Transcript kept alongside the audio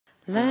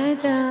Lay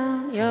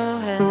down your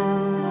head,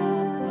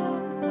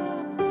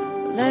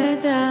 lay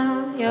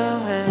down your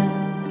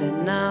head,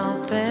 and I'll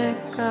pick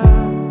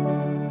up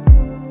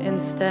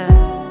instead.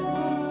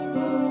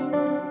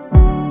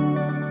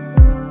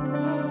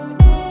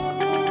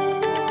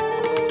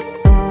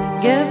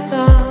 Give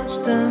thoughts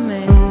to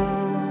me,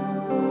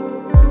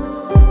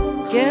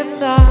 give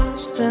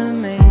thoughts to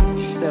me,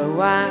 so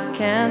I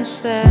can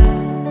set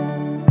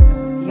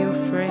you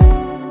free.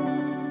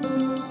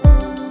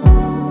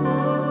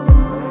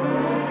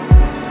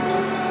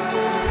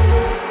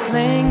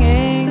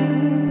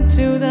 Clinging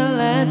to the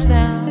ledge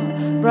now,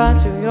 brought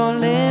to your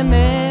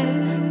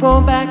limit,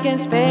 pull back and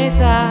space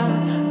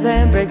out,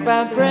 then brick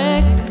by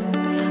brick,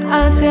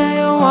 I'll tear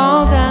your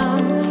wall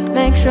down,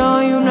 make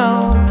sure you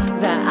know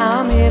that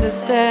I'm here to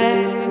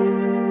stay.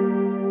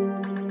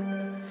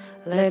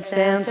 Let's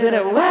dance it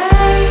away.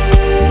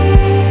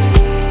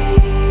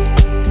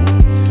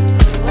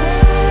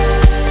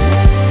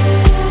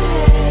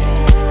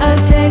 A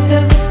taste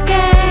of escape.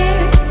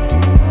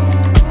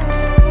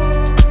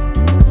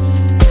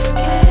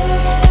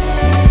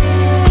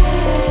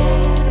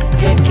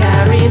 Get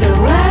carried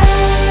away.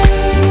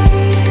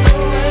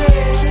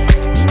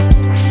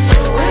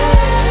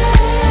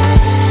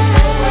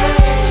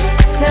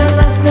 Till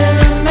nothing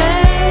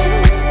remains.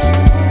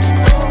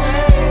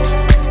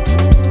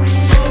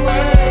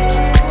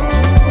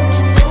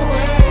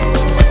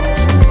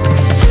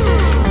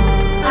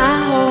 I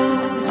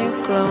hold you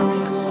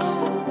close.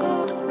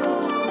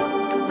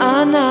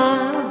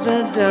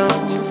 Another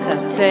dose. I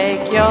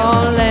take your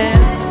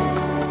lips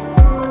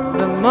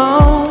the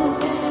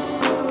most.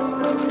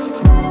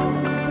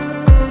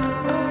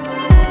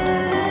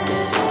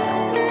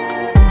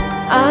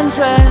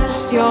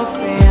 Undress your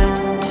fear.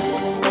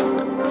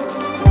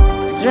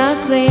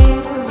 Just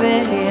leave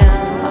it here.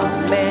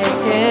 I'll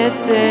make it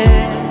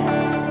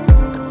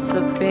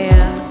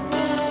disappear.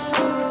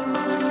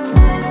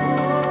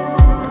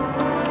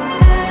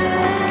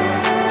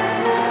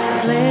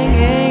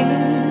 Clinging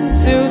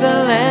to the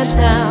ledge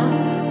now,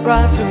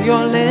 brought to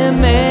your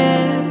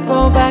limit,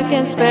 pull back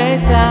and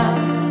space out,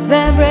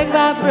 then brick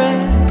by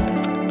brick,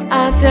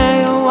 I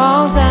tear your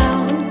wall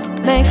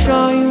down, make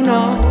sure you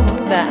know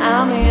that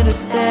I'm here to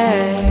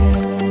stay.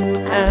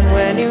 And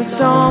when you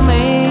told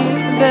me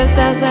this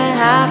doesn't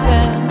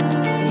happen,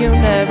 you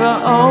never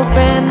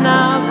open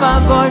up,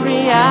 avoid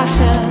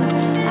reactions,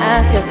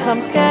 ask if I'm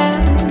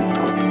scared,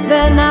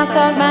 then I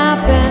start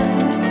mapping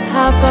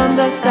how from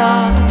the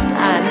start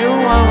I knew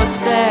what was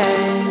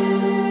said.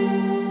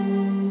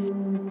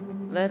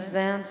 Let's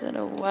dance it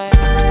away.